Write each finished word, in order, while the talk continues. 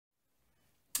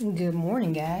Good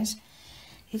morning, guys.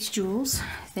 It's Jules.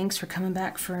 Thanks for coming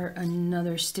back for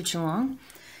another stitch along.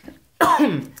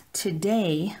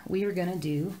 Today we are gonna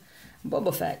do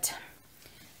Boba Fett.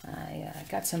 I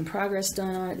got some progress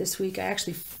done on it this week. I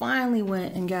actually finally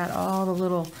went and got all the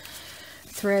little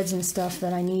threads and stuff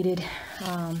that I needed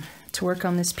to work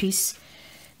on this piece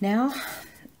now.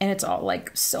 And it's all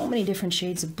like so many different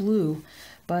shades of blue,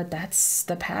 but that's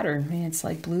the pattern. I mean, it's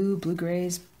like blue, blue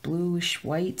grays, bluish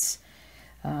whites.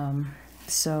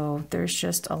 So there's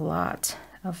just a lot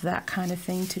of that kind of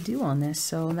thing to do on this.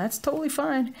 So that's totally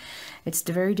fine. It's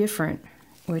very different,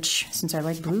 which since I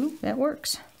like blue, that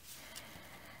works.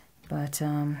 But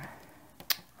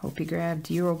hope you grabbed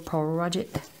your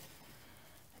project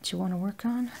that you want to work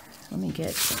on. Let me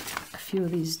get a few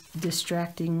of these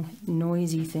distracting,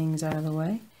 noisy things out of the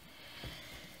way.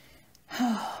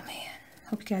 Oh man,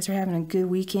 hope you guys are having a good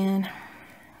weekend.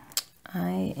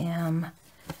 I am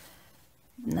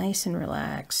nice and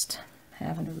relaxed,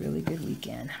 having a really good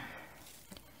weekend.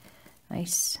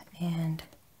 Nice and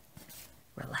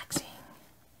relaxing.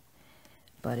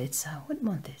 But it's, what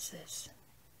month is this?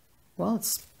 Well,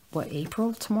 it's, what,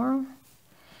 April tomorrow?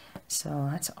 So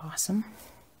that's awesome.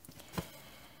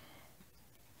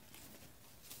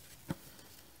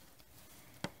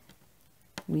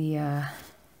 We have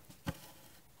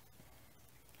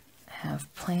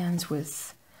plans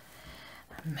with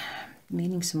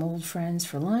meeting some old friends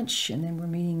for lunch, and then we're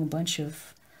meeting a bunch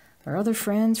of our other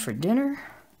friends for dinner.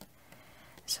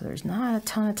 So there's not a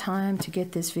ton of time to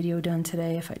get this video done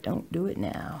today if I don't do it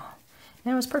now.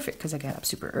 And it was perfect because I got up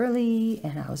super early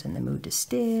and I was in the mood to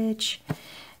stitch.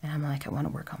 And I'm like, I want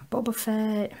to work on Boba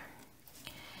Fett.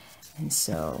 And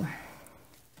so,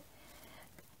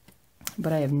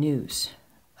 but I have news.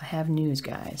 I have news,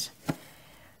 guys.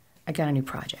 I got a new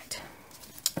project.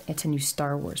 It's a new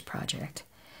Star Wars project.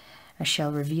 I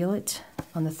shall reveal it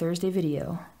on the Thursday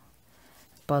video,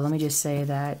 but let me just say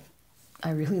that I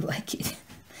really like it.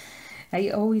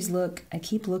 I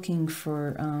keep looking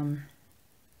for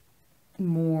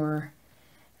more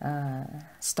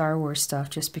Star Wars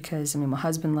stuff just because, I mean, my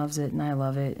husband loves it and I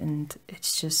love it, and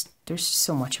it's just, there's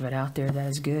so much of it out there that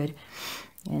is good.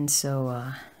 And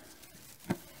so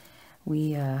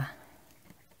we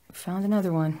found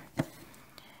another one.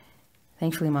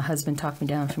 Thankfully, my husband talked me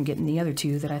down from getting the other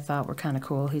two that I thought were kind of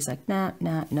cool. He's like, nah,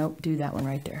 nope, do that one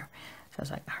right there. So I was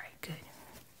like, all right, good.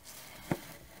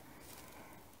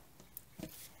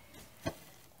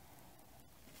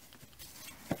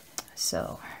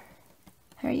 So,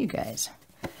 how are you guys?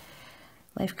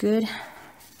 Life good?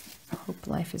 I hope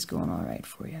life is going all right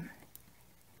for you.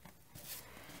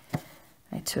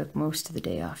 I took most of the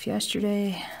day off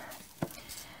yesterday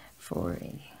for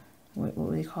a, what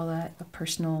do they call that? A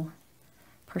personal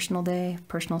day,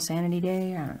 personal sanity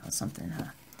day, I don't know, something,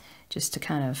 just to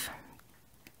kind of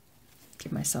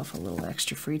give myself a little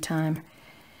extra free time.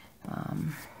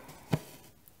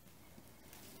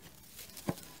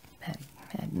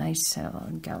 Had nice, got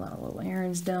a lot of little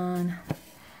errands done. So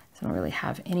I don't really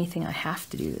have anything I have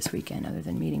to do this weekend other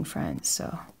than meeting friends,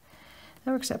 so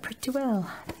that works out pretty well.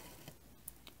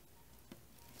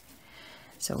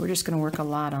 So we're just going to work a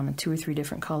lot on the 2 or 3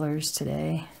 different colors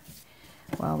today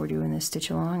while we're doing this stitch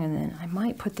along, and then I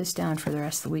might put this down for the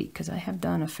rest of the week because I have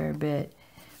done a fair bit.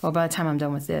 Well, by the time I'm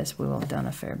done with this, we will have done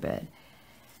a fair bit.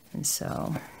 And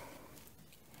so,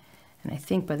 and I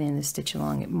think by the end of the stitch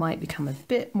along, it might become a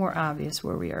bit more obvious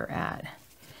where we are at.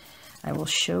 I will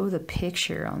show the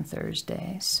picture on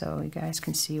Thursday so you guys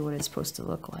can see what it's supposed to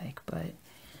look like, but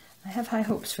I have high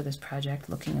hopes for this project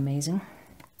looking amazing.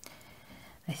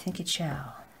 I think it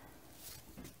shall.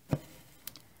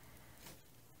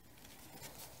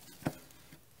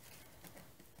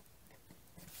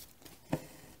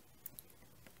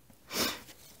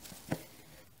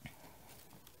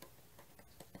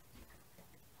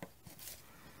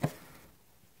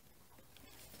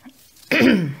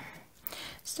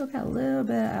 Still got a little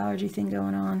bit of allergy thing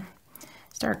going on.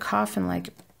 Started coughing like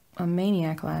a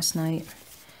maniac last night.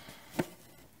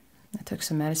 I took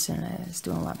some medicine and I was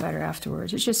doing a lot better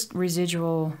afterwards. It's just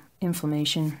residual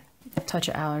inflammation, a touch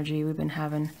of allergy. We've been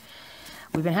having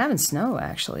snow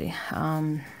actually.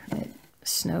 It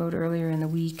snowed earlier in the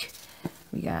week.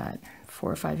 We got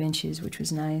 4 or 5 inches, which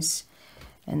was nice.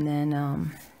 And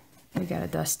then we got a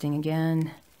dusting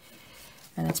again.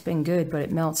 And it's been good, but it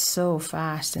melts so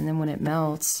fast. And then when it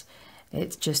melts,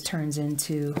 it just turns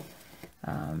into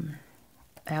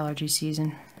allergy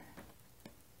season.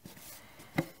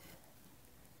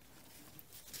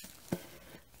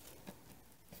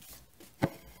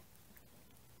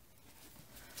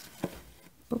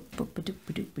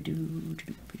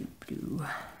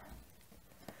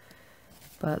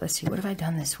 But let's see, what have I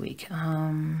done this week?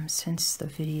 Since the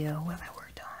video, what have I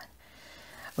worked on?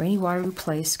 Rainy Water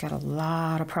Replace, got a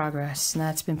lot of progress, and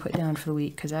that's been put down for the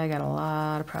week because I got a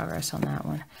lot of progress on that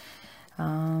one.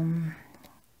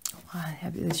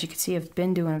 As you can see, I've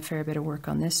been doing a fair bit of work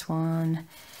on this one.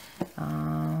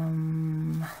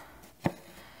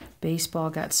 Baseball,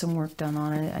 got some work done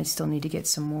on it. I still need to get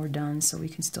some more done so we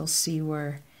can still see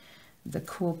where the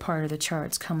cool part of the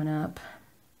chart's coming up.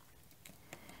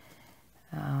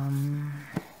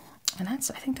 And I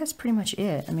think that's pretty much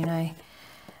it. I mean,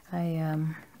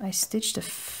 I stitched a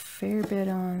fair bit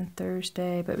on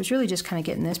Thursday, but it was really just kind of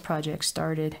getting this project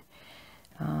started.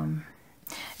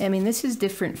 I mean, this is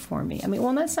different for me. I mean,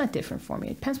 well, that's not different for me.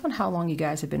 It depends on how long you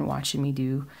guys have been watching me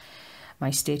do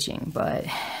my stitching. But,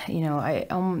 you know,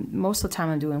 most of the time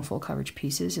I'm doing full coverage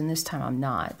pieces, and this time I'm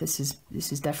not. This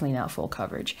is definitely not full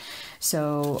coverage.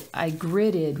 So I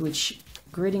gridded, which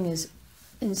gridding is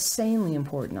insanely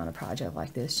important on a project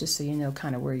like this, just so you know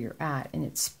kind of where you're at, and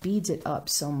it speeds it up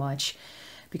so much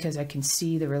because I can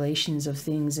see the relations of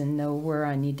things and know where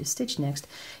I need to stitch next.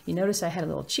 You notice I had a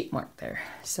little cheat mark there,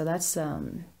 so that's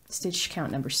stitch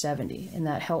count number 70, and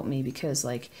that helped me because,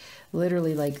 like,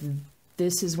 literally, like,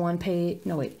 this is one page,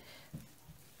 no wait,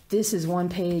 this is one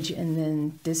page, and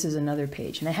then this is another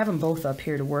page, and I have them both up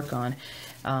here to work on,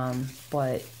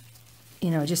 but you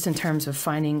know, just in terms of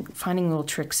finding little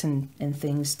tricks and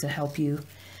things to help you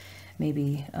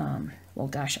maybe, well,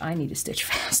 gosh, I need to stitch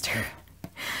faster.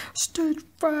 Stitch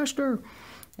faster.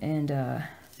 And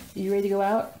you ready to go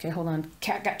out? Okay, hold on.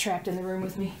 Cat got trapped in the room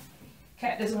with me.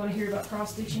 Cat doesn't want to hear about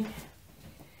cross-stitching.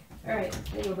 All right,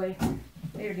 there you go, buddy.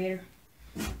 Later, Gator.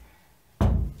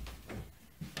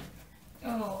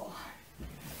 Oh,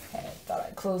 I thought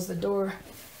I'd close the door.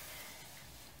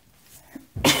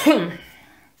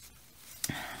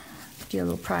 Get a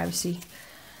little privacy,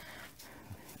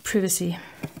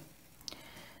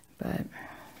 but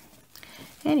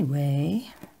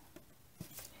anyway,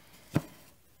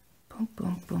 boom,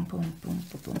 boom, boom, boom, boom,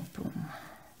 boom, boom, boom.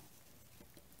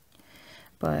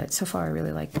 But so far, I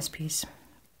really like this piece.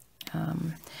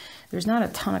 There's not a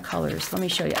ton of colors. Let me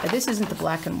show you. This isn't the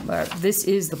black and this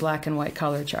is the black and white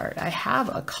color chart. I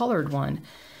have a colored one.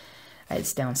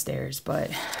 It's downstairs,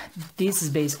 but this is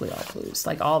basically all blues.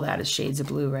 Like, all that is shades of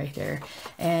blue right there.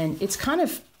 And it's kind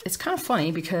of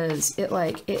funny because it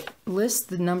lists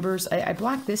the numbers. I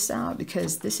blocked this out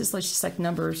because this is just like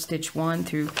number stitch 1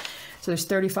 through, so there's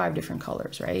 35 different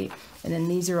colors, right? And then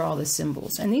these are all the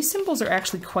symbols. And these symbols are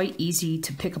actually quite easy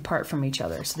to pick apart from each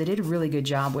other. So they did a really good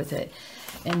job with it.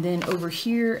 And then over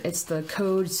here, it's the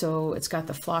code. So it's got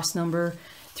the floss number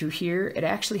through here. It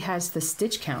actually has the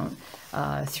stitch count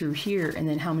through here, and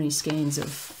then how many skeins of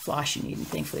floss you need, and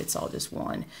thankfully it's all just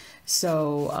one.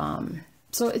 So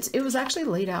so it was actually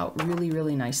laid out really,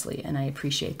 really nicely, and I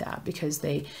appreciate that because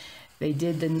they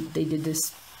did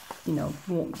this, you know,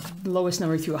 lowest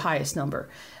number through a highest number,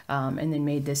 and then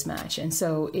made this match. And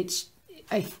so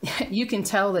you can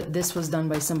tell that this was done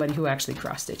by somebody who actually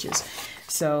cross stitches.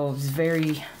 So it's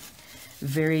very,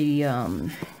 very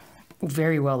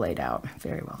very well laid out,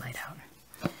 very well laid out.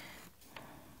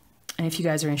 And if you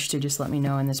guys are interested, just let me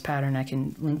know in this pattern. I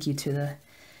can link you to the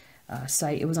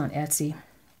site. It was on Etsy.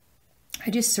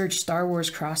 I just searched Star Wars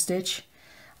cross-stitch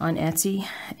on Etsy,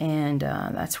 and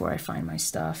that's where I find my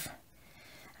stuff.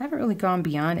 I haven't really gone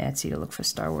beyond Etsy to look for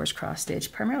Star Wars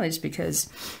cross-stitch, primarily just because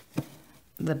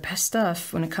the best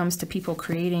stuff when it comes to people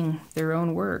creating their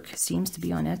own work seems to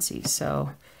be on Etsy.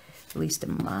 So, at least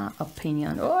in my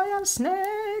opinion. Oh, I got a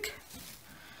snag.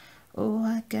 Oh,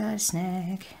 I got a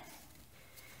snag.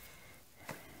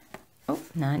 Oh,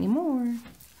 not anymore.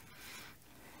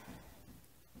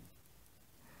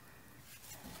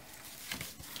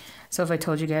 So if I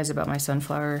told you guys about my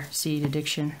sunflower seed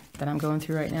addiction that I'm going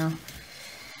through right now,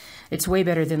 it's way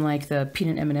better than like the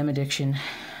peanut M&M addiction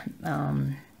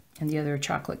and the other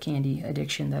chocolate candy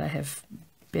addiction that I have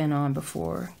been on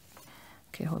before.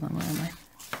 Okay, hold on, where am I?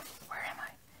 Where am I?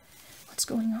 What's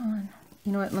going on?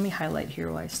 You know what, let me highlight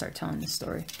here while I start telling this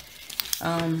story.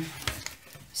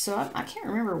 So I can't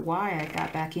remember why I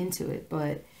got back into it,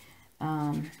 but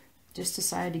just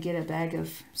decided to get a bag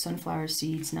of sunflower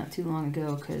seeds not too long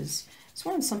ago because I just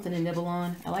wanted something to nibble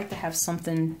on. I like to have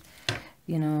something,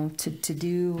 you know, to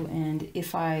do, and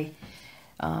if I'm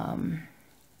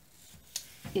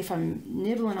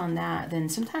nibbling on that, then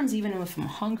sometimes even if I'm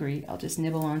hungry, I'll just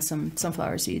nibble on some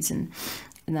sunflower seeds, and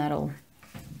that'll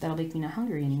make me not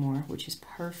hungry anymore, which is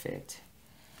perfect.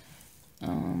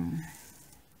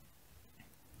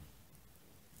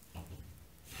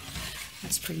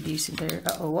 That's pretty decent there.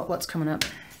 Uh-oh, what's coming up?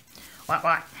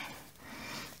 What?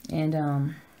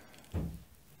 And,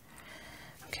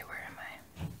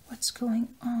 What's going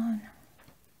on?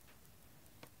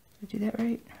 Did I do that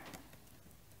right?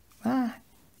 Ah,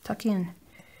 tuck in.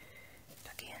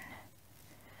 Tuck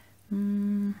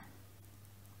in.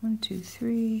 1, 2,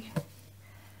 3.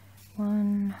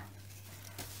 1,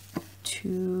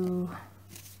 2.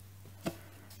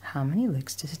 How many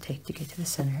licks does it take to get to the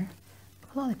center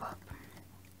of a lollipop?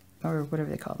 Or whatever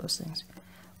they call those things.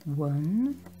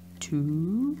 1,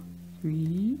 2,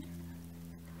 3.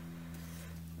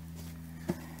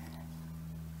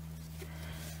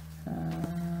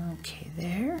 Okay,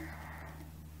 there.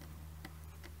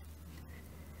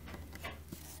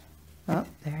 Oh,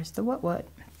 there's the what?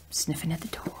 Sniffing at the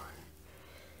door.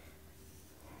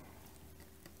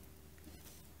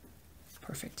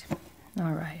 Perfect.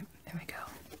 All right, there we go.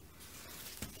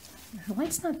 The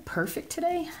light's not perfect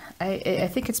today. I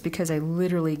think it's because I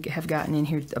literally have gotten in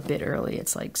here a bit early.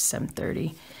 It's like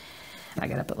 7:30. I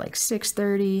got up at like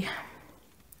 6:30.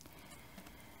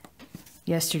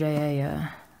 Yesterday,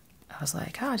 I was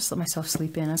like, oh, just let myself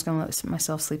sleep in. I was going to let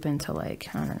myself sleep in until like,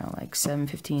 I don't know, like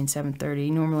 7:15,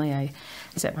 7:30. Normally, I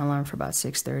set my alarm for about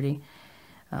 6:30.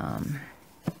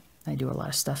 I do a lot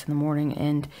of stuff in the morning,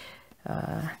 and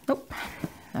nope.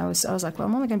 I was like, well,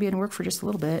 I'm only going to be in work for just a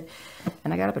little bit.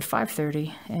 And I got up at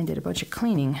 5:30 and did a bunch of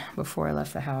cleaning before I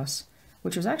left the house,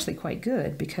 which was actually quite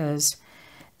good because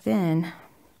then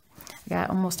I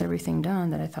got almost everything done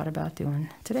that I thought about doing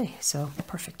today. So,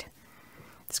 perfect.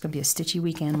 It's going to be a stitchy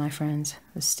weekend, my friends.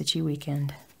 A stitchy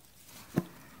weekend.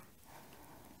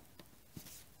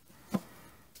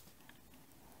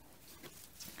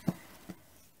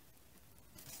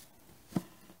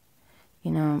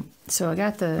 You know, so I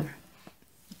got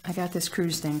this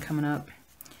cruise thing coming up.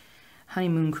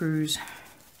 Honeymoon cruise.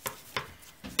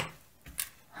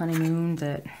 Honeymoon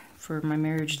that, for my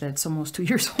marriage that's almost 2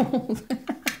 years old.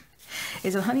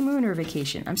 Is it a honeymoon or a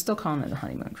vacation? I'm still calling it a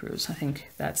honeymoon cruise. I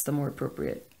think that's the more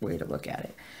appropriate way to look at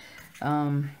it.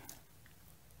 I've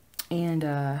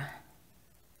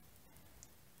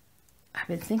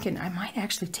been thinking I might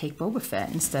actually take Boba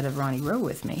Fett instead of Ronnie Rowe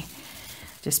with me.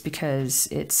 Just because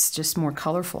it's just more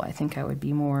colorful. I think I would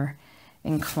be more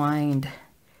inclined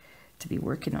to be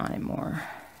working on it more.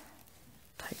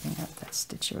 Tightening up that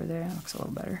stitch over there. It looks a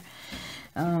little better.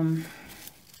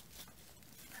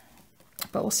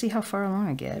 But we'll see how far along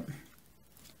I get.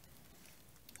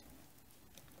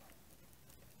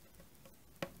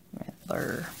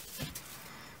 Rattler.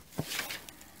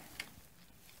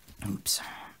 Oops.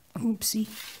 Oopsie.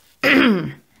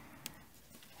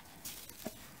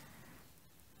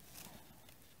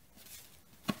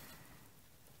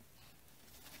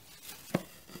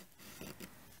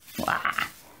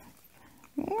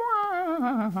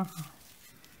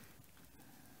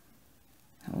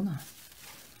 Hold on.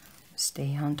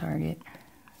 Stay on target.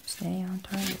 Stay on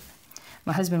target.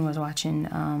 My husband was watching,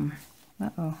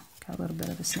 uh-oh, got a little bit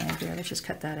of a snag there. Let's just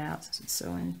cut that out since it's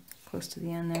so in close to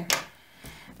the end there.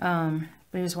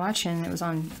 But he was watching, it was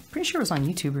on, pretty sure it was on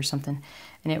YouTube or something,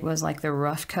 and it was like the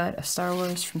rough cut of Star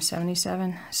Wars from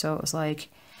 '77. So it was like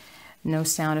no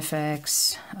sound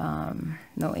effects,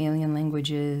 no alien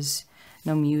languages,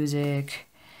 no music,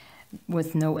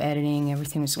 with no editing.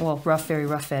 Everything was, well, rough, very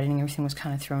rough editing. Everything was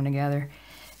kind of thrown together.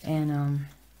 And, man,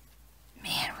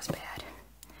 it was bad.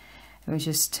 It was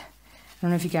just, I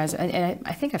don't know if you guys, and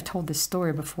I think I've told this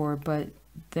story before, but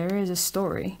there is a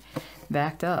story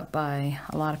backed up by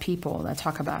a lot of people that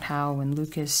talk about how when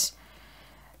Lucas,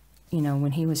 you know,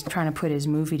 when he was trying to put his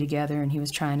movie together and he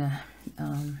was trying to,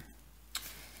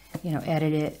 you know,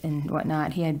 edit it and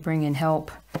whatnot, he had to bring in help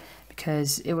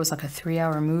because it was like a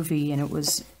 3-hour movie and it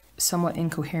was somewhat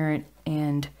incoherent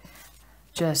and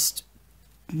just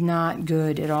not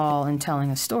good at all in telling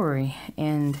a story.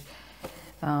 And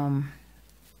you know,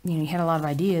 he had a lot of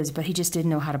ideas, but he just didn't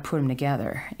know how to put them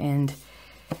together, and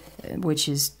which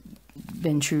has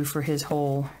been true for his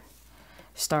whole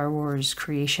Star Wars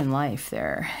creation life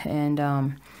there.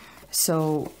 And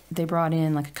so they brought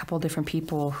in like a couple different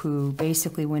people who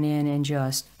basically went in and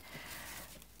just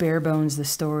bare bones the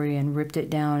story and ripped it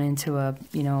down into a,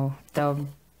 you know, the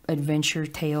adventure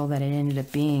tale that it ended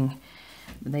up being.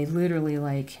 They literally,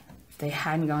 like, if they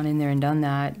hadn't gone in there and done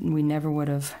that, we never would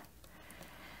have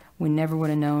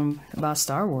known about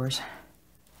Star Wars.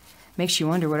 Makes you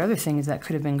wonder what other things that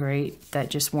could have been great that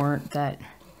just weren't, that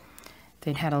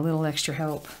they'd had a little extra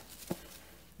help.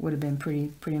 Would have been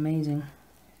pretty amazing.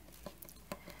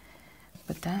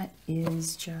 But that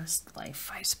is just life,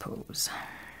 I suppose.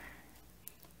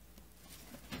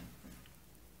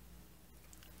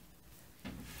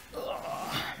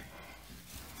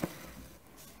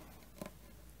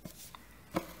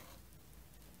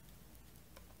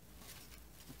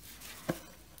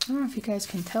 don't know if you guys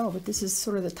can tell, but this is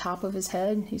sort of the top of his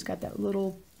head. He's got that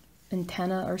little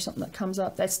antenna or something that comes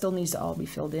up. That still needs to all be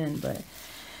filled in, but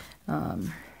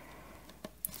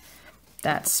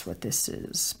that's what this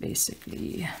is,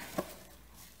 basically.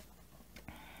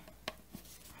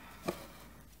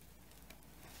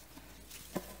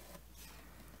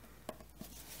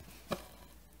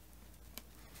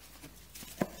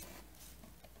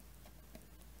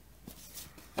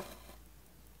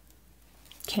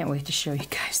 Can't wait to show you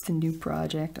guys the new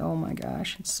project. Oh my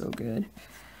gosh, it's so good.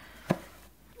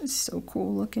 It's so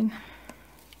cool looking.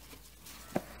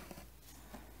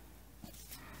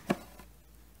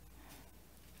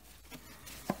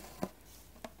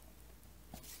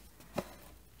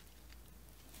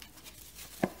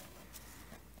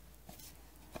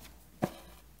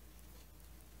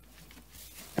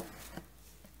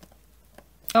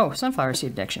 Oh, sunflower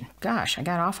seed addiction. Gosh, I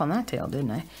got off on that tail,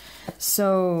 didn't I?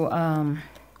 So,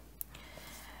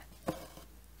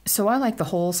 so I like the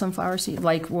whole sunflower seed,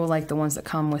 like the ones that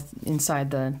come with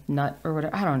inside the nut or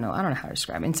whatever. I don't know how to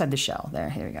describe it. Inside the shell.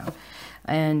 Here we go.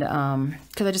 And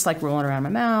because I just like rolling around my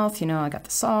mouth, you know, I got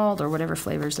the salt or whatever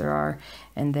flavors there are,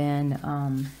 and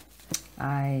then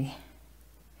I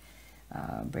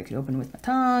break it open with my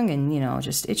tongue, and you know,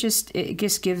 it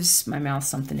just gives my mouth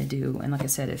something to do. And like I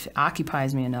said, if it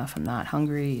occupies me enough, I'm not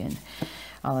hungry and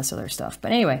all this other stuff.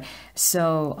 But anyway,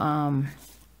 so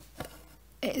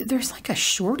there's like a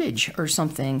shortage or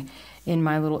something in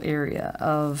my little area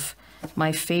of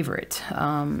my favorite.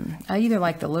 I either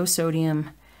like the low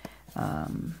sodium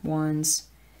ones,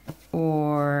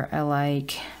 or I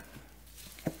like,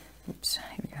 oops,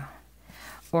 here we go,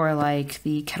 or I like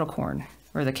the kettle corn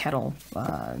or the kettle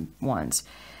ones.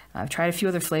 I've tried a few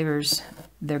other flavors.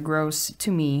 They're gross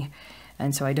to me,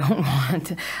 and so I don't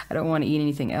want to eat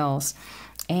anything else.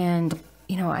 And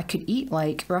you know, I could eat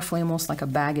like roughly almost like a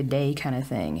bag a day kind of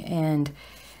thing. And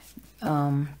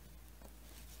I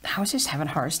was just having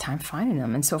a hard time finding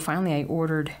them. And so finally I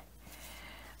ordered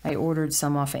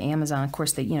some off of Amazon. Of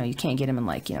course, you know, you can't get them in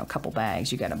like, you know, a couple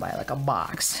bags. You got to buy like a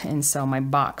box. And so my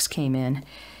box came in.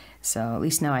 So at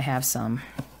least now I have some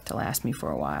to last me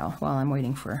for a while I'm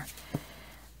waiting for,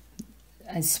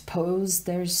 I suppose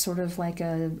there's sort of like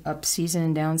a up season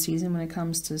and down season when it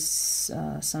comes to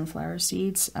sunflower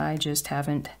seeds. I just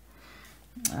haven't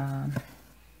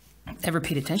ever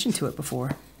paid attention to it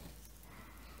before.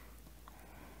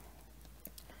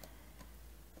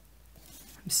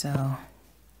 So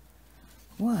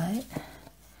what?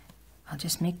 I'll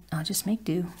just make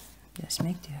do. Just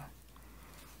make do.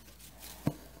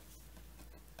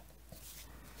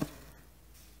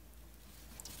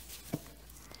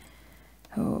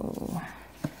 Oh,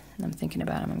 I'm thinking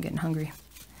about them. I'm getting hungry.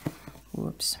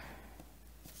 Whoops.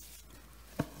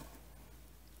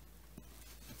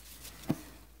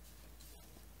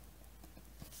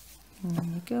 There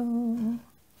you go.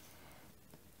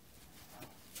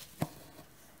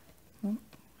 Well,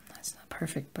 that's not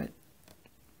perfect, but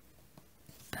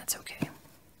that's okay.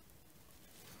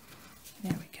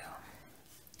 There we go.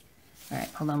 All right,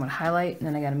 hold on. I'm going to highlight, and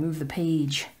then I got to move the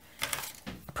page.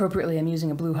 Appropriately, I'm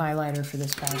using a blue highlighter for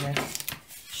this project.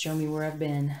 Show me where I've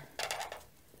been.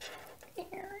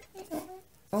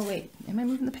 Oh wait, am I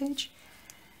moving the page?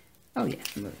 Oh yeah,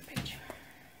 I'm moving the page.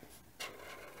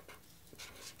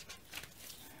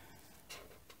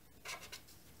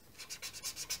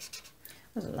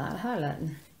 There's a lot of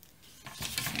highlighting.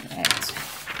 Alright.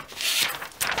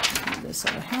 Move this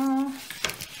over here.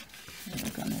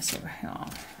 Work on this over here.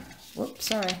 Whoops,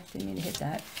 sorry, didn't mean to hit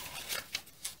that.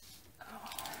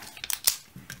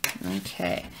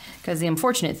 Okay, because the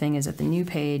unfortunate thing is that the new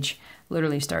page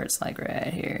literally starts like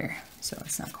right here, so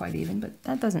it's not quite even, but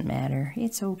that doesn't matter.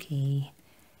 It's okay.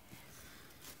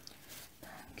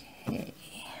 Okay,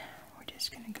 we're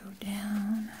just gonna go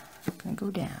down. I'm gonna go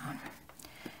down.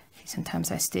 See,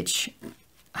 sometimes I stitch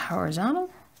horizontal,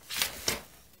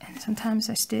 and sometimes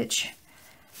I stitch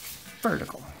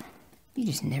vertical. You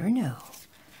just never know.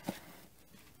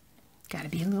 Gotta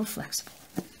be a little flexible.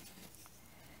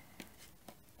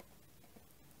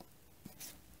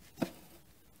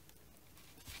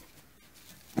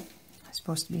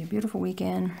 Supposed to be a beautiful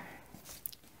weekend.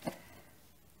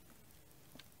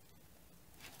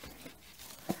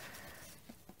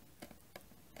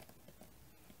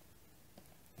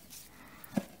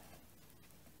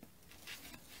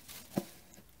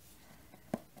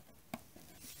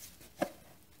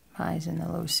 Highs in the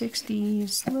low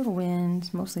 60s, little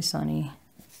winds, mostly sunny.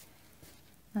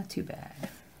 Not too bad.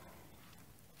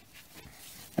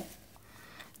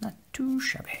 Not too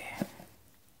shabby.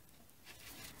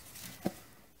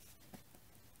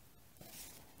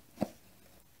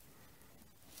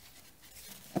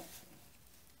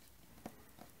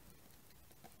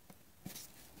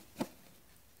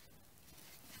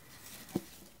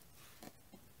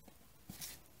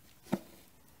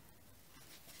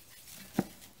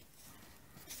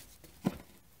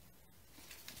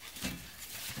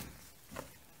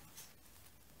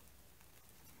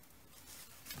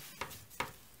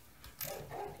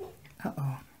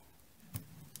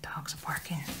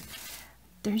 barking.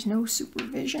 There's no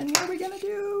supervision. What are we gonna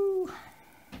do?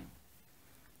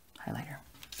 Highlighter.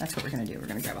 That's what we're gonna do. We're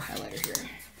gonna grab a highlighter here.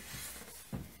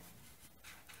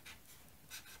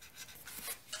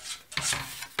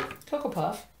 Cocoa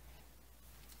Puff.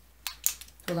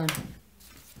 Hold on.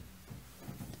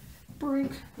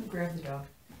 Brink. Grab the dog.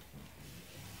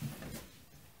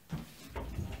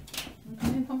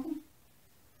 Come in, Pumpkin.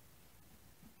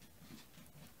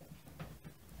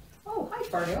 Oh, hi,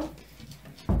 Fargo.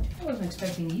 I wasn't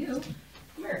expecting you.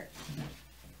 Come here.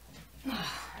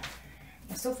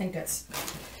 I still think that's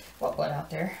what out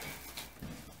there.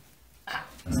 Ah,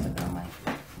 stuck on my.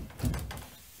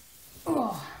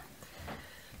 Oh.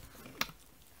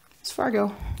 It's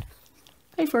Fargo.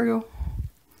 Hey, Fargo.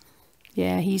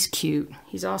 Yeah, he's cute.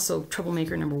 He's also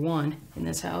troublemaker number 1 in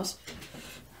this house.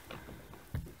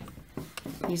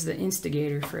 He's the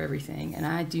instigator for everything, and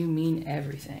I do mean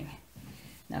everything.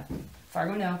 Now,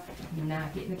 Fargo, no, you're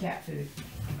not getting the cat food.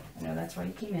 I know that's why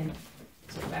you came in.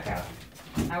 So back out.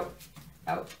 Out.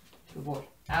 Out. Good boy.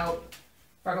 Out.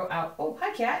 Fargo, out. Oh,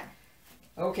 hi, cat.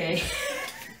 Okay.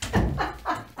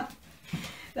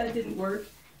 That didn't work.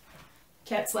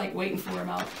 Cat's like waiting for him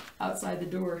outside the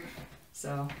door.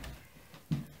 So.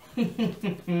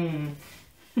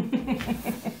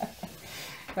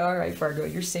 All right, Fargo,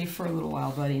 you're safe for a little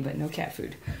while, buddy, but no cat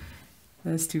food.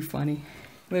 That's too funny.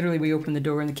 Literally, we open the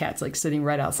door and the cat's like sitting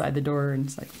right outside the door, and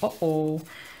it's like, uh-oh.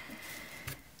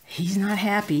 He's not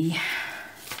happy.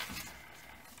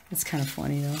 It's kind of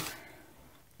funny, though.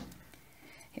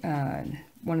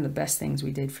 One of the best things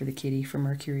we did for the kitty, for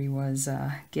Mercury, was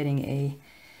getting a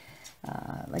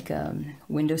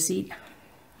window seat.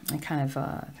 It kind of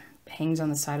hangs on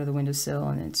the side of the windowsill,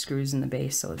 and it screws in the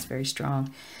base, so it's very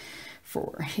strong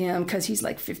for him because he's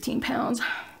like 15 pounds.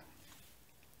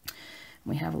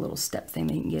 We have a little step thing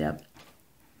that he can get up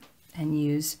and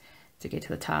use to get to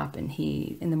the top, and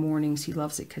in the mornings he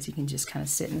loves it because he can just kind of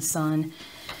sit in the sun.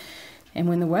 And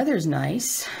when the weather's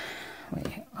nice,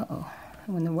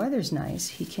 when the weather's nice,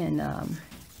 he can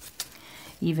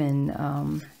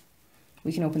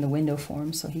we can open the window for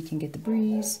him so he can get the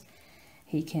breeze.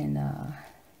 He can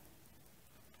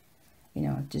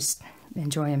just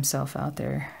enjoy himself out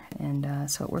there, and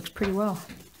so it works pretty well.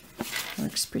 It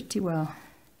works pretty well.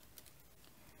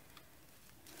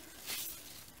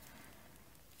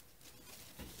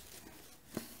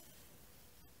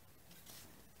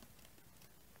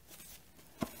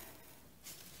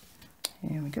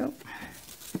 Here we go.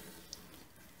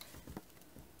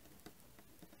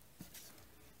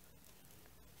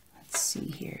 Let's see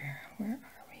here. Where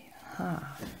are we?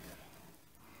 Aha.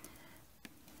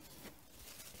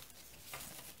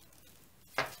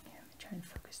 Yeah, let me try and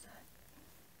focus that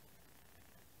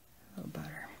a little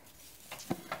better.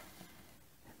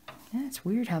 Yeah, it's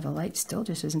weird how the light still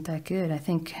just isn't that good. I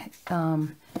think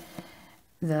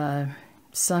the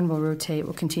sun will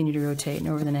continue to rotate, and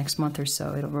over the next month or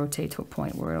so it'll rotate to a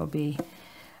point where it'll be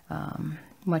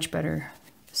much better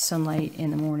sunlight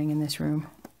in the morning in this room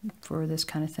for this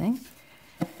kind of thing.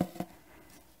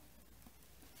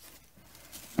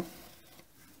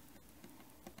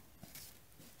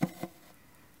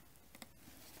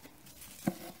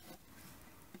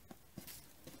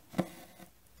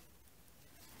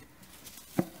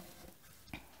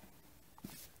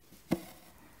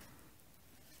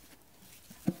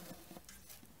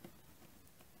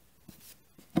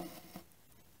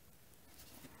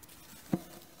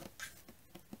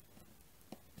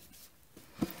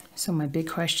 So my big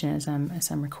question as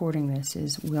I'm recording this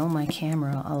is, will my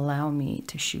camera allow me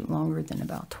to shoot longer than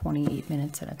about 28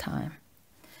 minutes at a time?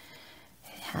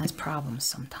 It has problems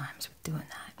sometimes with doing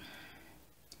that.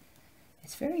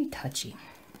 It's very touchy.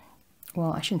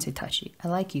 Well, I shouldn't say touchy. I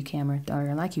like you, camera, or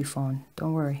I like you, phone.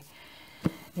 Don't worry.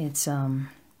 It's I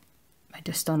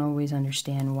just don't always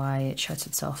understand why it shuts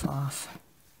itself off.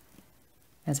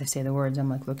 As I say the words, I'm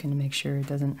like looking to make sure it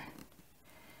doesn't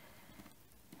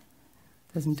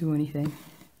do anything.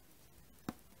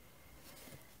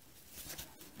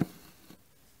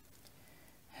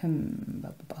 There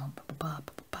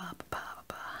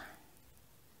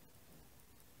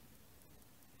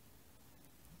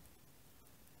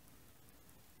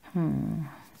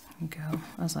we go.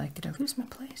 I was like, did I lose my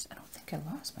place? I don't think I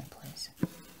lost my place.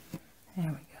 There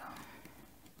we go.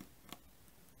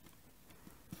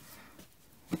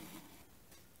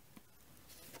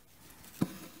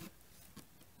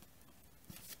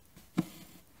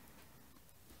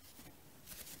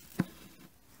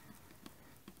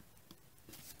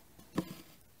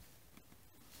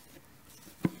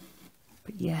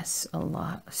 Yes, a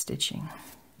lot of stitching.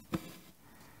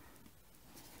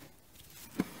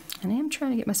 And I am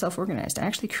trying to get myself organized. I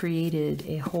actually created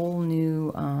a whole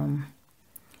new,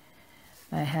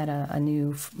 I had a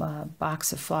new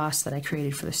box of floss that I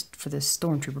created for this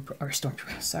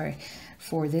stormtrooper, sorry,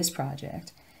 for this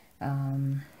project.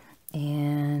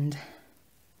 And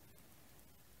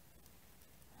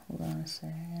hold on a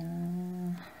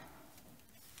second.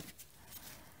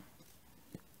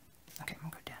 Okay, I'm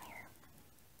gonna go down here.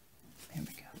 There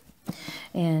we go.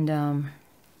 And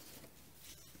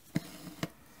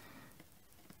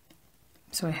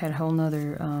so I had a whole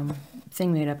nother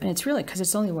thing made up, and it's really, because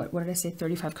it's only what did I say,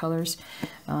 35 colors.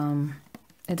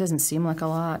 It doesn't seem like a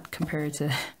lot compared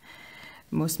to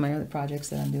most of my other projects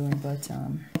that I'm doing, but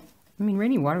I mean,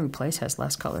 Rainy Waterloo Place has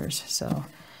less colors, so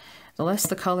the less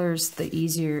the colors, the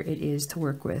easier it is to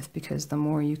work with, because the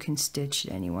more you can stitch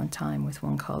at any one time with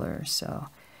one color. So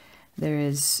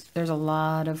there's a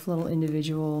lot of little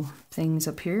individual things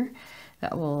up here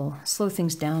that will slow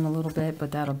things down a little bit,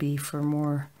 but that'll be for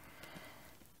more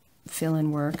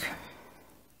fill-in work.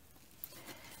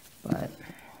 But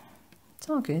it's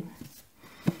all good.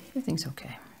 Everything's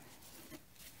okay.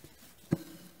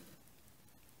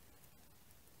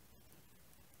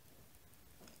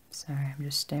 Sorry, I'm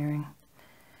just staring.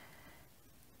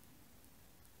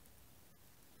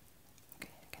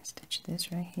 Okay, I can stitch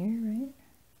this right here, right?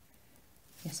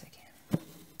 Yes, I can.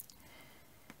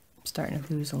 I'm starting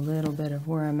to lose a little bit of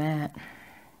where I'm at.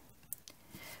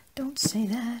 Don't say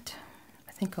that.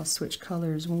 I think I'll switch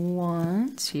colors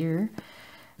once here.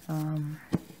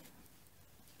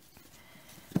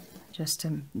 Just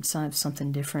to have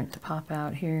something different to pop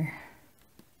out here.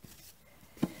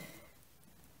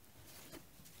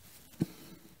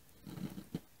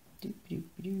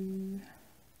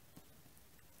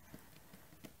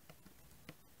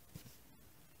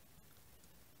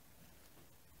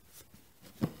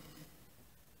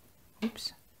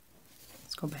 Oops.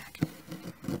 Let's go back.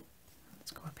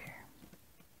 Let's go up here.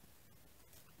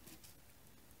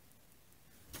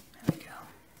 There we go.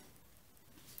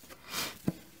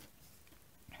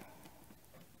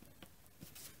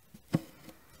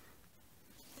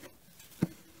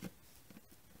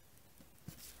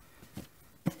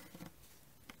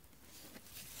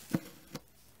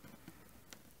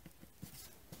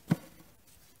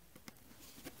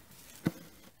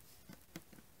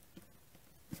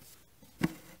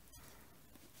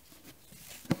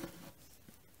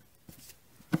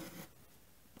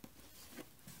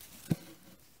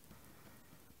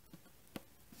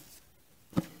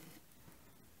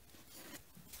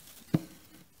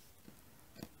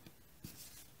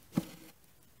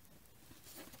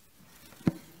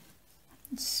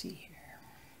 Let's see here.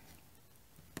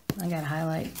 I gotta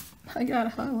highlight. I gotta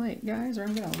highlight, guys, or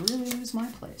I'm gonna really lose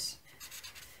my place.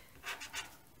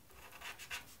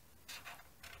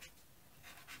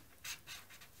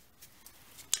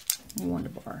 Wonder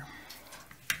bar.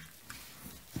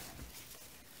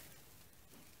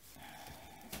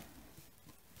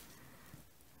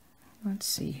 Let's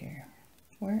see here.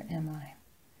 Where am I?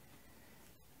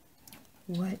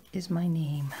 What is my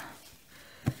name?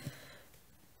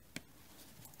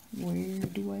 Where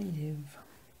do I live?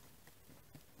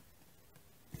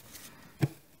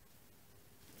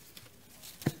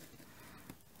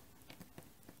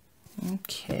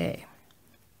 Okay.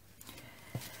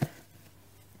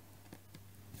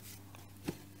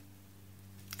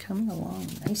 Coming along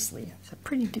nicely. It's a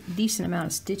pretty decent amount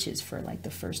of stitches for like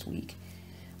the first week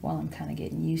while I'm kind of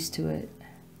getting used to it.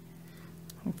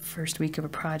 First week of a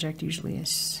project usually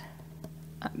is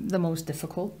the most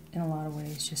difficult in a lot of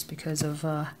ways, just because of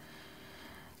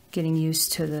getting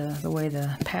used to the way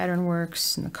the pattern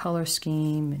works and the color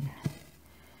scheme, and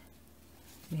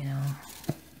you know,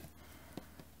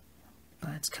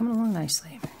 but it's coming along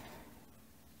nicely.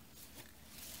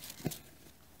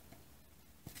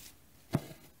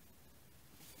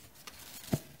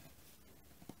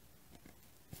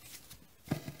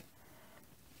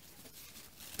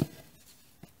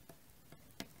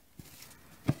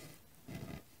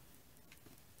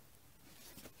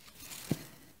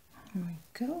 There we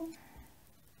go.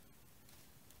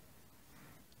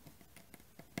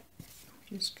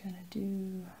 I'm just gonna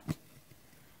do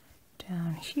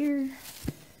down here.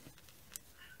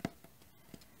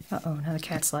 Uh-oh, now the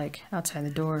cat's like outside the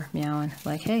door meowing,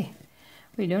 like, hey,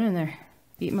 what are you doing in there?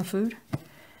 Eating my food?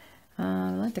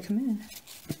 I'd like to come in.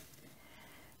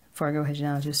 Before I go ahead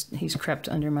now, he's crept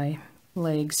under my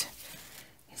legs.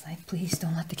 He's like, please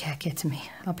don't let the cat get to me.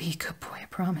 I'll be a good boy, I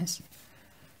promise.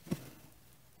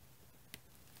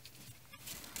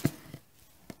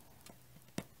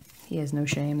 He has no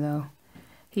shame, though.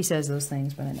 He says those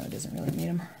things, but I know it doesn't really mean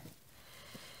him.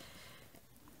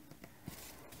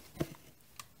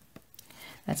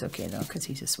 That's okay though, because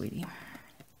he's a sweetie.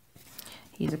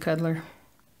 He's a cuddler.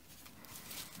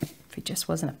 If he just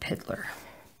wasn't a piddler.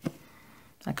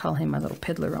 I call him my little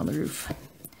piddler on the roof.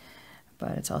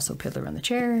 But it's also piddler on the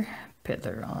chair,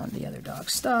 piddler on the other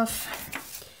dog's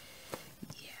stuff.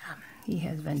 Yeah, he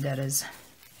has vendettas.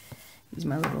 He's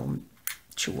my little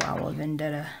Chihuahua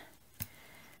vendetta.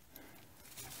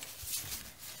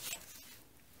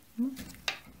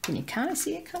 Can you kind of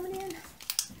see it coming in?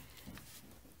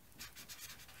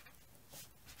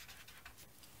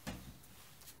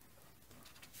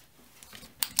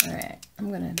 All right,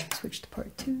 I'm gonna switch to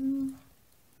part 2.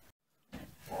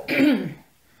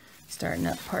 Starting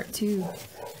up part 2.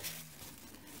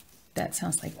 That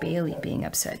sounds like Bailey being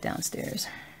upset downstairs.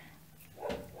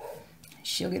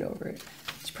 She'll get over it.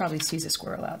 She probably sees a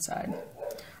squirrel outside.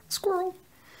 Squirrel!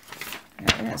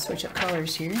 Alright, we're gonna switch up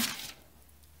colors here.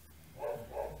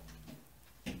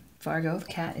 Fargo, the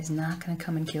cat is not gonna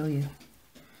come and kill you.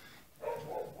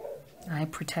 I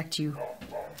protect you.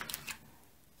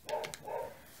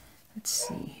 Let's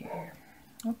see here.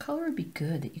 What color would be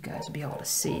good that you guys would be able to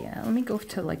see? Let me go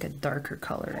to like a darker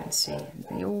color and see.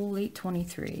 The old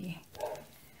 823.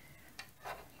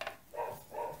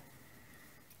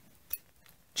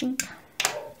 Chink.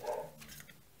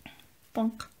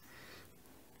 Bonk.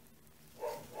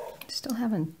 Still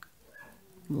having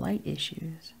light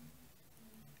issues.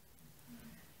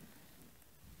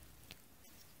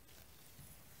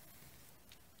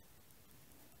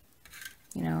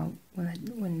 You know,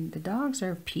 when the dogs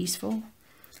are peaceful,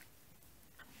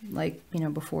 like, you know,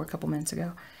 before a couple minutes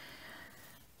ago,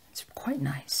 it's quite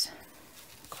nice.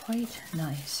 Quite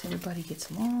nice. Everybody gets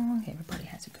along. Everybody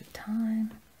has a good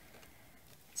time.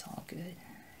 It's all good.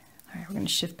 All right, we're going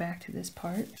to shift back to this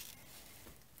part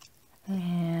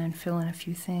and fill in a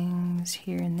few things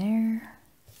here and there.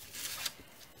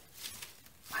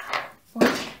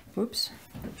 Wow. Whoops.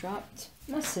 I dropped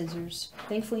my scissors.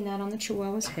 Thankfully not on the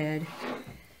Chihuahua's head.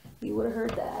 You would have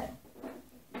heard that.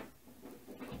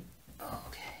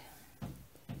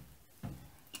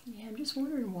 I'm just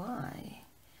wondering why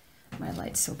my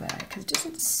light's so bad, because it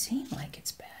doesn't seem like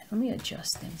it's bad. Let me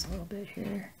adjust things a little bit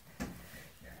here.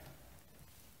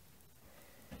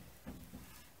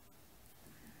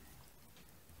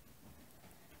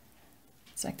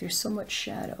 It's like there's so much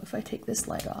shadow. If I take this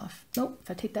light off, nope, if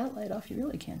I take that light off, you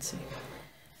really can't see.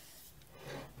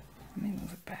 Let me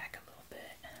move it back a little bit.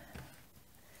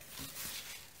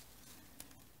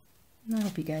 I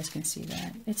hope you guys can see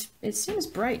that. It seems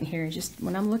bright in here. Just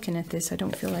when I'm looking at this, I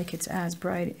don't feel like it's as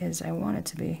bright as I want it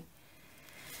to be.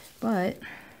 But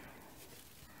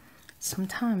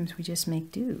sometimes we just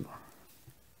make do.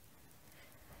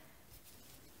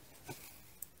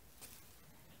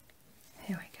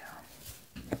 Here we go.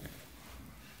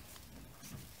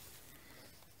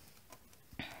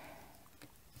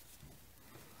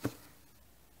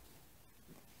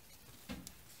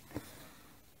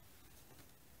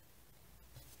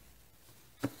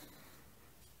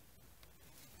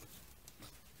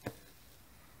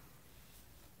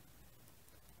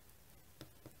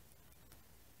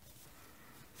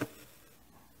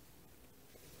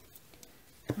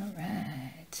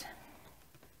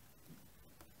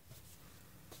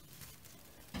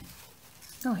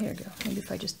 Oh, here we go. Maybe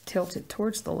if I just tilt it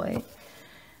towards the light,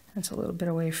 that's a little bit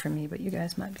away from me, but you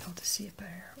guys might be able to see it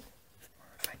better. Or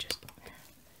if I just...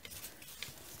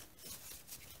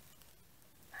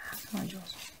 Come on,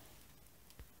 Jules.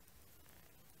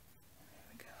 There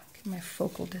we go. Get my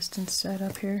focal distance set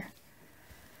up here.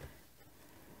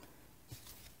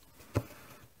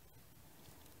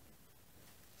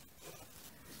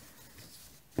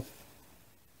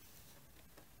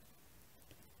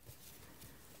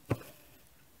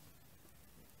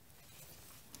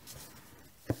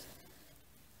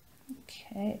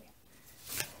 Okay.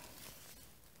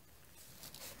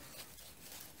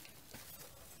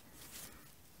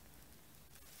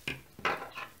 Now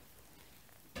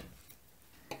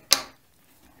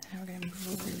we're going to move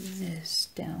over this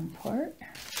down part.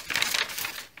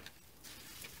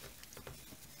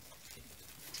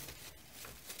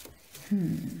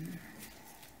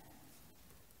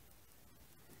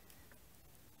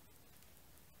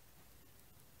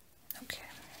 Okay.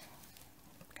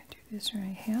 I'm going to do this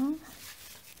right here.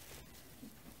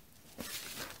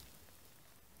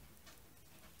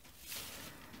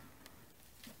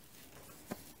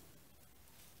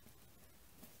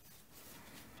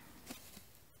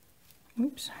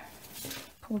 Oops,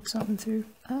 pulled something through.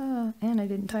 And I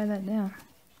didn't tie that down.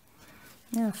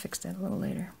 Yeah, I'll fix that a little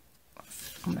later.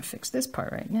 I'm gonna fix this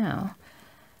part right now,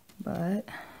 but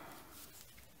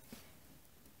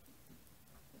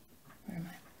where am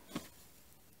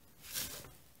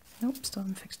I? Nope, still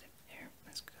haven't fixed it. Here,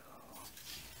 let's go.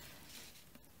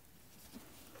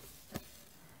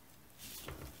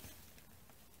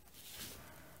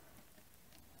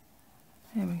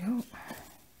 There we go.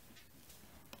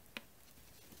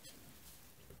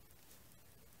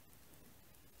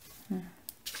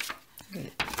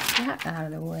 Get that out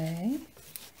of the way.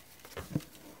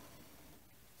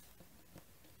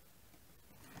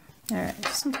 Alright,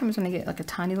 sometimes when I get like a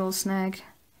tiny little snag,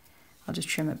 I'll just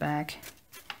trim it back.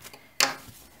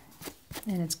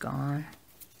 And it's gone.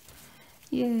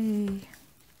 Yay!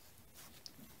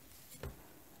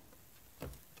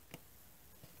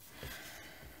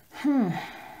 I'm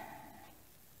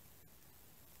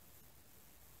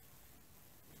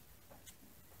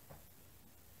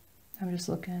just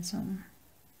looking at something.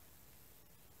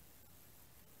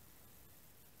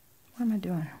 What am I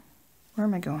doing? Where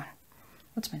am I going?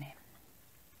 What's my name?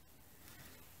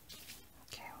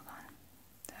 Okay, hold on.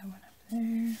 That one up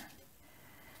there.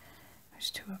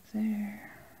 There's two up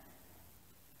there.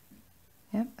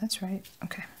 Yep, that's right.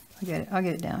 Okay, I'll get it. I'll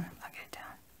get it down. I'll get it down.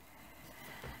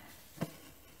 There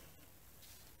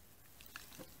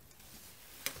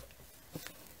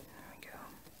we go.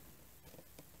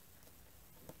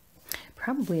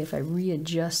 Probably if I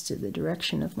readjusted the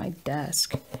direction of my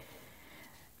desk,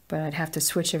 but I'd have to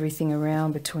switch everything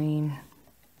around between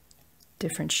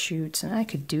different shoots, and I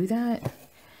could do that.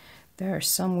 There are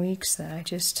some weeks that I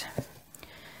just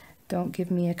don't give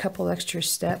me a couple extra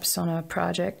steps on a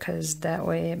project because that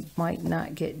way it might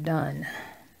not get done.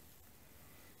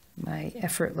 My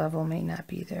effort level may not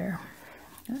be there.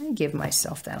 I give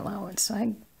myself that allowance.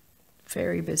 I'm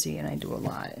very busy and I do a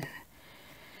lot.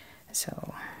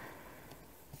 So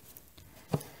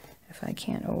if I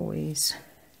can't always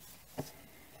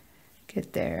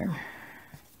get there,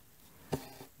 I'm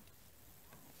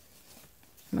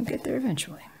gonna get there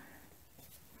eventually.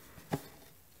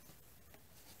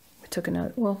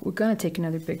 We're gonna take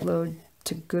another big load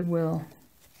to Goodwill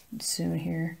soon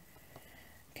here.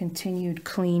 Continued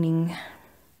cleaning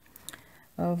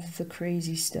of the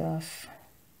crazy stuff.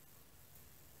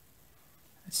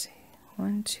 Let's see.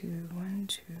 1, 2, 1,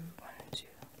 2, 1, 2.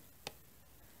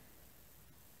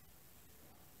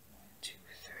 1, 2,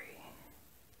 3.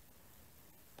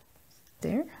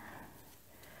 There.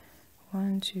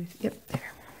 1, 2, yep, there.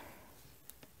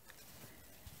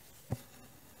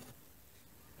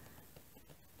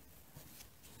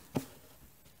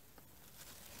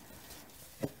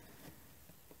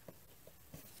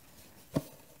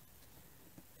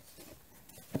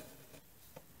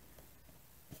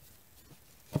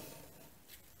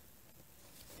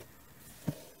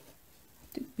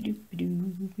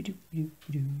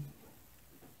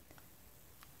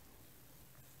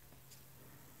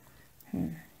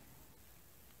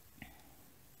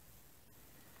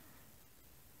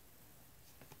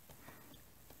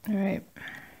 All right.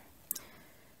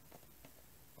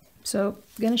 So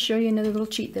I'm going to show you another little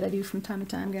cheat that I do from time to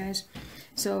time, guys.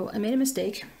 So I made a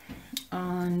mistake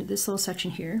on this little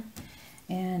section here,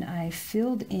 and I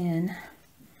filled in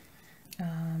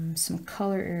some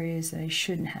color areas that I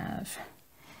shouldn't have.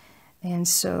 And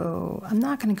so I'm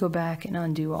not going to go back and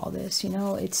undo all this. You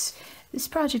know, this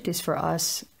project is for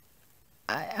us.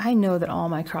 I know that all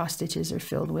my cross stitches are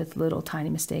filled with little tiny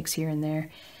mistakes here and there,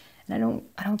 and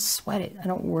I don't sweat it. I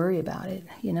don't worry about it.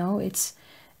 You know, it's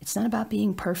not about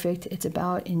being perfect. It's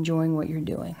about enjoying what you're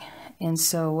doing. And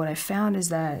so what I found is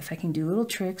that if I can do little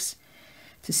tricks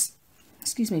to,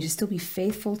 to still be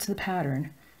faithful to the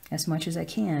pattern as much as I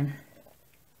can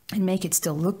and make it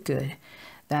still look good,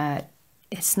 that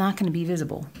it's not going to be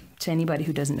visible to anybody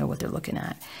who doesn't know what they're looking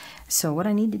at. So what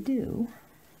I need to do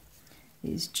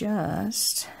is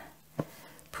just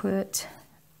put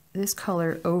this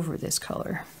color over this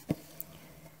color.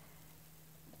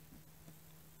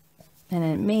 And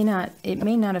it may not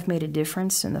have made a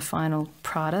difference in the final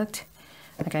product.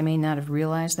 Like I may not have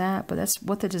realized that, but that's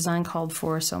what the design called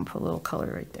for, so I'm gonna put a little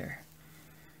color right there.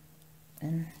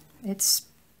 And it's,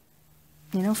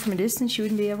 you know, from a distance you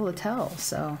wouldn't be able to tell,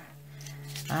 so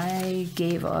I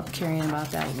gave up caring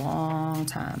about that a long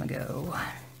time ago.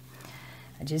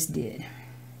 I just did.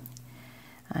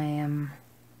 I am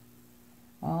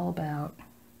all about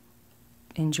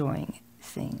enjoying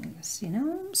things. You know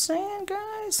what I'm saying,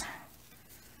 guys?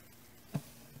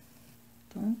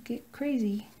 Don't get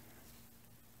crazy.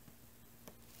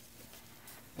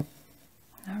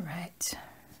 All right.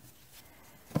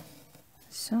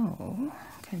 So, I'm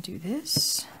going to do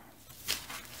this.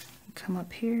 Come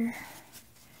up here.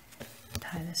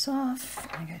 Tie this off.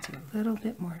 I got to do a little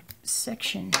bit more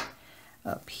section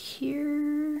up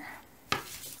here. I'm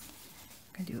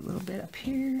going to do a little bit up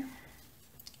here.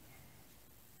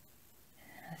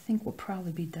 I think we'll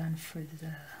probably be done for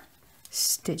the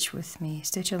stitch with me.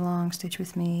 Stitch along, stitch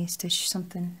with me, stitch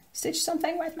something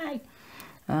with me.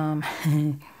 Okay,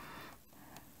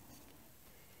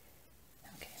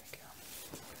 there we go.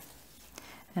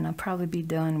 And I'll probably be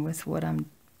done with what I'm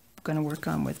going to work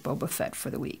on with Boba Fett for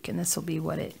the week, and this will be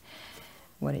what it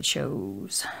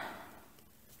shows.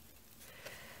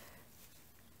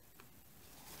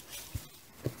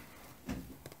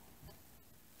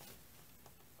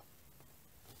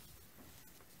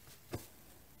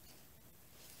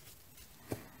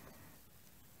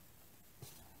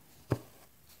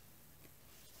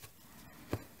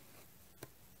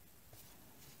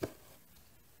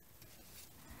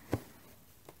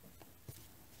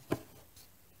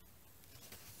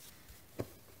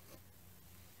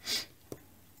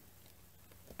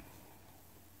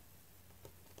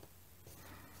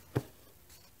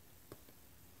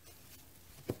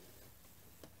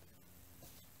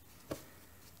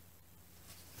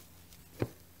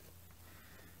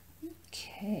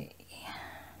 Okay.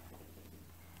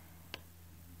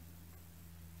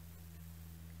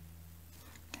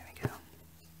 There we go.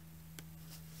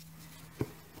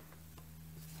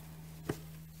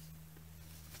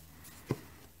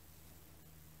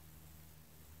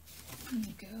 There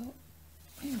we go.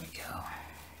 There we go.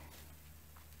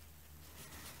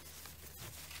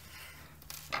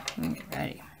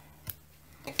 Alrighty.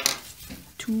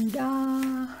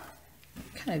 Ta-da!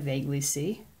 Kind of vaguely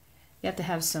see. You have to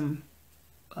have some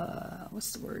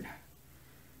what's the word?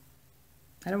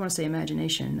 I don't want to say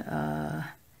imagination. I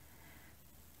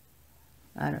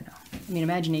don't know. I mean,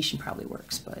 imagination probably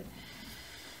works, but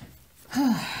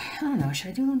I don't know. Should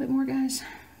I do a little bit more, guys?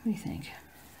 What do you think?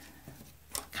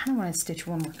 I kind of want to stitch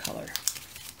one more color,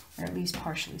 or at least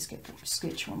partially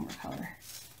stitch one more color.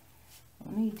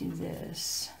 Let me do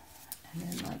this, and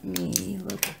then let me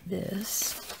look at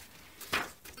this.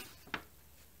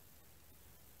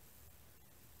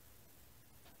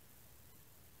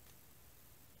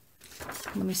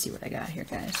 Let me see what I got here,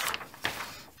 guys.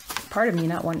 Part of me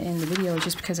not wanting to end the video is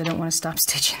just because I don't want to stop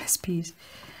stitching this piece.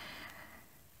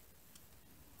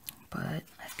 But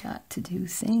I've got to do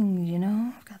things, you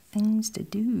know? I've got things to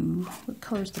do. What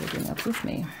colors did I bring up with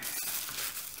me?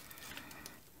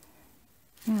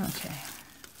 Okay,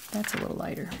 that's a little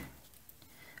lighter.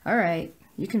 All right,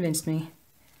 you convinced me.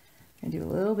 I'm gonna do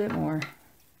a little bit more,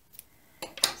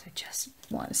 because I just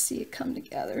want to see it come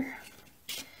together.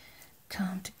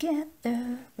 Come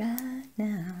together right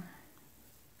now.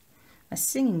 My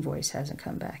singing voice hasn't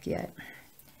come back yet,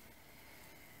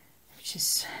 which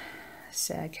is a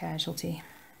sad casualty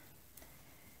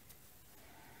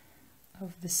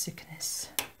of the sickness.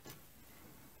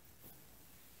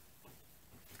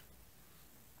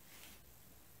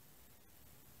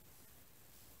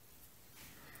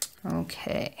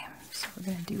 Okay, so we're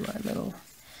gonna do our little,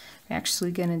 we're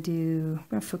actually gonna do, I'm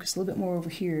gonna focus a little bit more over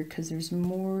here because there's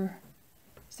more.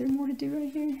 Is there more to do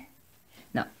right here?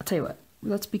 No, I'll tell you what.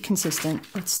 Let's be consistent.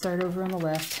 Let's start over on the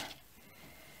left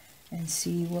and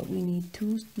see what we need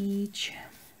to stitch.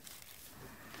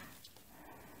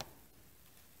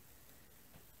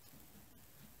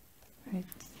 Right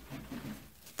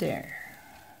there.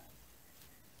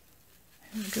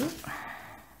 There we go.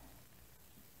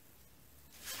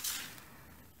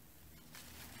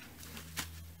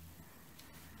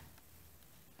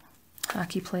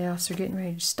 Hockey playoffs are getting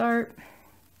ready to start.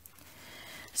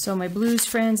 So my Blues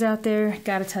friends out there,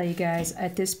 gotta tell you guys,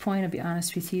 at this point, I'll be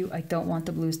honest with you, I don't want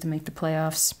the Blues to make the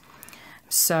playoffs.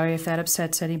 I'm sorry if that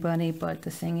upsets anybody, but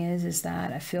the thing is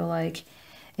that I feel like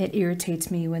it irritates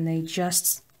me when they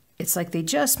just, it's like they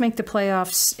just make the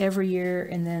playoffs every year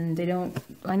and then they don't.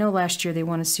 I know last year they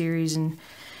won a series and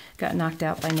got knocked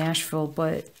out by Nashville,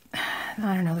 but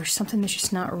I don't know, there's something that's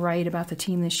just not right about the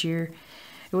team this year.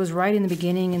 It was right in the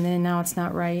beginning and then now it's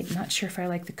not right. I'm not sure if I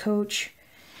like the coach.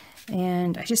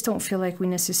 And I just don't feel like we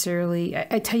necessarily,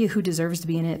 I tell you who deserves to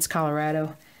be in it, it's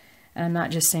Colorado. And I'm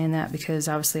not just saying that because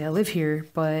obviously I live here,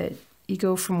 but you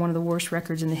go from one of the worst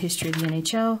records in the history of the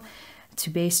NHL to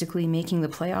basically making the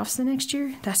playoffs the next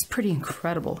year. That's pretty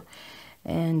incredible.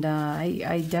 And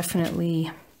I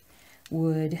definitely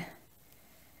would,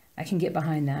 I can get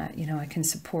behind that. You know, I can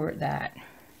support that.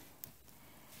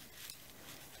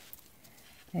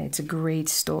 It's a great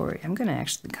story. I'm going to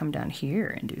actually come down here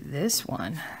and do this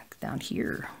one down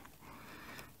here.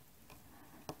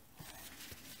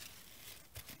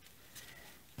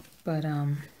 But,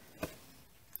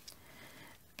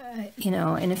 you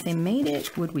know, and if they made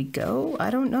it, would we go?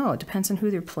 I don't know. It depends on who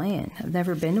they're playing. I've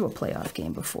never been to a playoff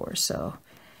game before, so,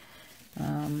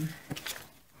 you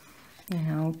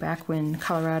know, back when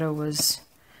Colorado was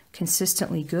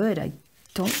consistently good, I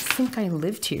don't think I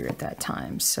lived here at that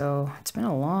time, so it's been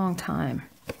a long time.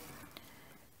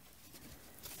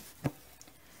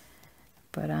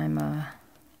 But I'm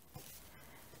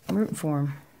rooting for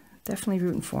him. Definitely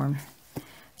rooting for him.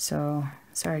 So,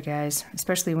 sorry guys.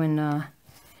 Especially when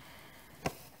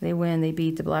they win. They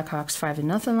beat the Blackhawks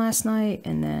 5-0 last night.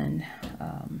 And then,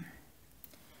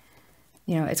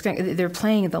 you know, they're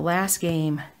playing the last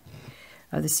game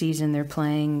of the season. They're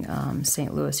playing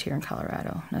St. Louis here in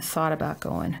Colorado. And I thought about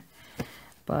going.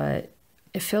 But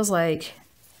it feels like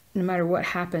no matter what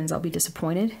happens, I'll be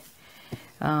disappointed.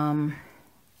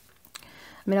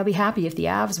 I mean, I'll be happy if the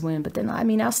Avs win, but then, I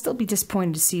mean, I'll still be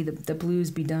disappointed to see the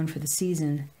Blues be done for the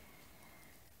season.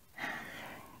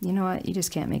 You know what? You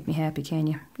just can't make me happy, can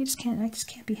you? You just can't. I just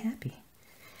can't be happy.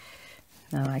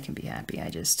 No, I can be happy. I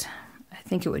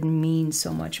think it would mean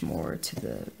so much more to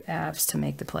the Avs to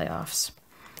make the playoffs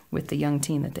with the young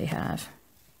team that they have.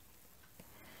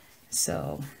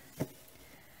 So,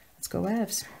 let's go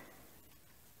Avs.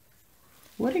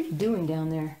 What are you doing down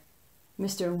there,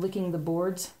 Mr. Licking the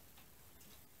Boards?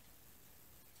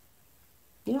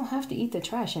 You don't have to eat the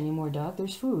trash anymore, dog.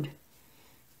 There's food.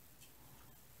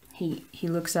 He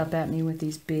looks up at me with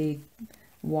these big,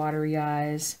 watery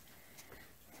eyes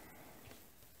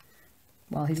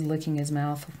while he's licking his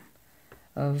mouth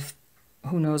of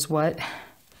who knows what.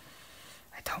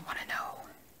 I don't want to know.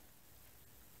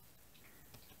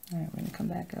 All right, we're going to come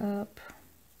back up.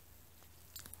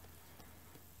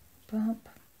 Bump,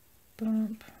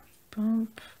 bump,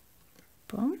 bump,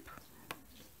 bump.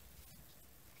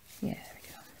 Yeah, there we go.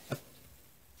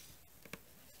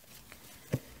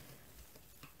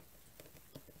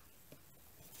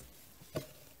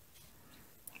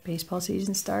 Baseball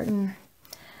season starting.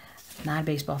 Not a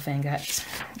baseball fan, guys.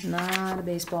 Not a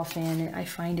baseball fan. I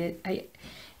find it. I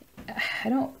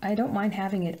don't mind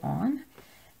having it on,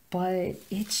 but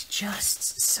it's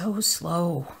just so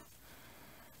slow.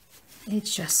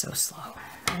 It's just so slow.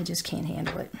 I just can't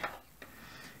handle it.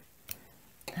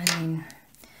 I mean,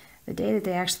 the day that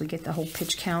they actually get the whole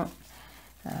pitch count,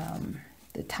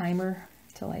 the timer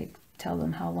to like tell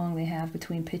them how long they have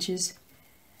between pitches,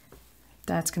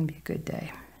 that's gonna be a good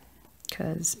day.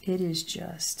 Because it is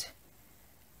just,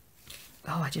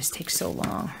 oh, it just takes so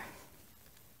long.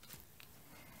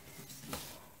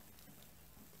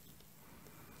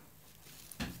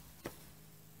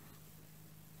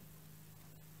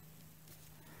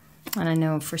 And I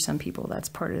know for some people that's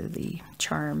part of the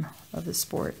charm of the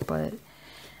sport, but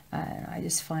I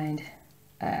just find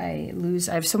I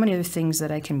have so many other things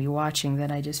that I can be watching that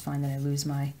I just find that I lose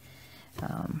my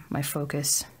my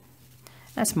focus.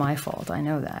 That's my fault, I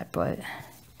know that, but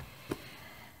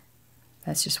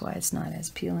that's just why it's not as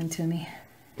appealing to me.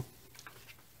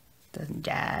 Doesn't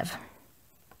jive.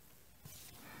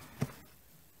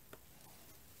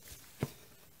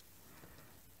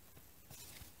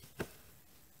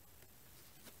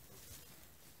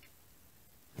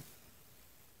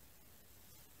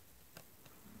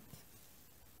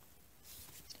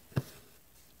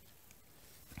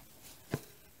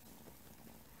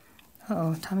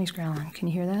 Uh-oh, Tommy's growling. Can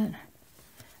you hear that?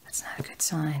 That's not a good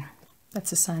sign.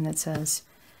 That's a sign that says,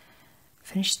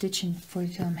 finish stitching before you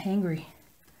become hangry.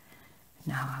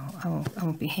 No, I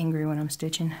won't be hangry when I'm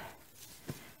stitching.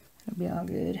 It'll be all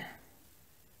good.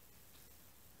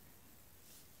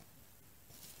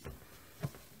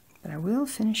 But I will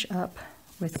finish up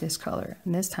with this color.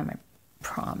 And this time I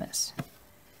promise.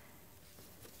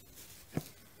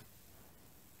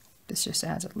 This just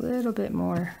adds a little bit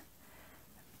more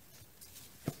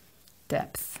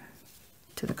depth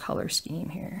to the color scheme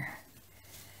here.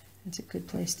 It's a good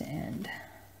place to end.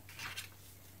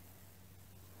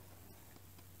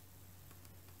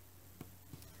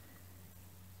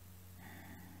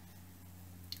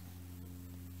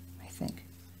 I think.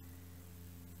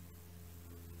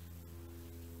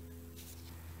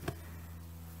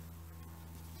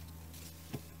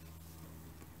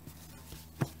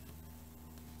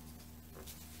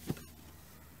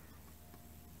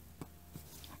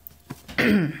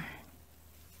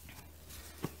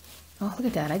 Oh, look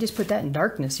at that. I just put that in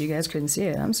darkness. You guys couldn't see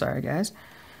it. I'm sorry, guys.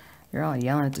 You're all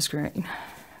yelling at the screen.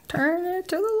 Turn it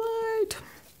to the light.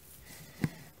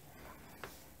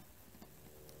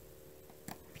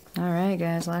 All right,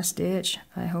 guys. Last stitch.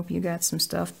 I hope you got some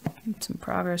stuff, some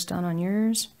progress done on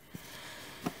yours.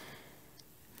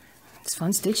 It's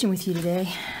fun stitching with you today.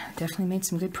 Definitely made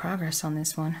some good progress on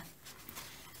this one.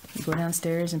 You go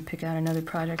downstairs and pick out another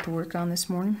project to work on this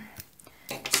morning.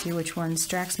 See which one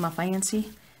strikes my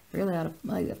fancy. Really,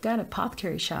 I've got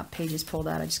apothecary shop pages pulled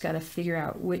out. I just got to figure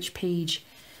out which page,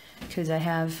 because I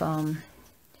have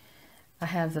I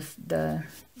have the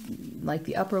like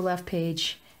the upper left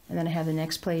page, and then I have the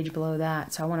next page below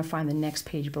that. So I want to find the next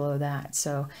page below that.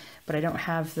 So, but I don't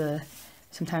have the,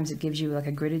 sometimes it gives you like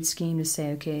a gridded scheme to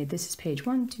say, okay, this is page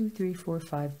 1, 2, 3, 4,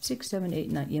 5, 6, 7,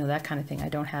 8, 9, you know, that kind of thing. I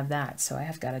don't have that. So I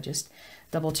have got to just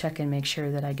double check and make sure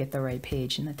that I get the right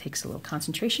page. And that takes a little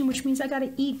concentration, which means I got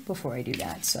to eat before I do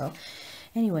that. So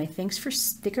anyway, thanks for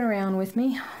sticking around with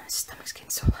me. My stomach's getting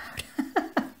so loud.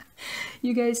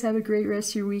 You guys have a great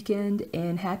rest of your weekend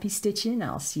and happy stitching.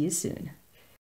 I'll see you soon.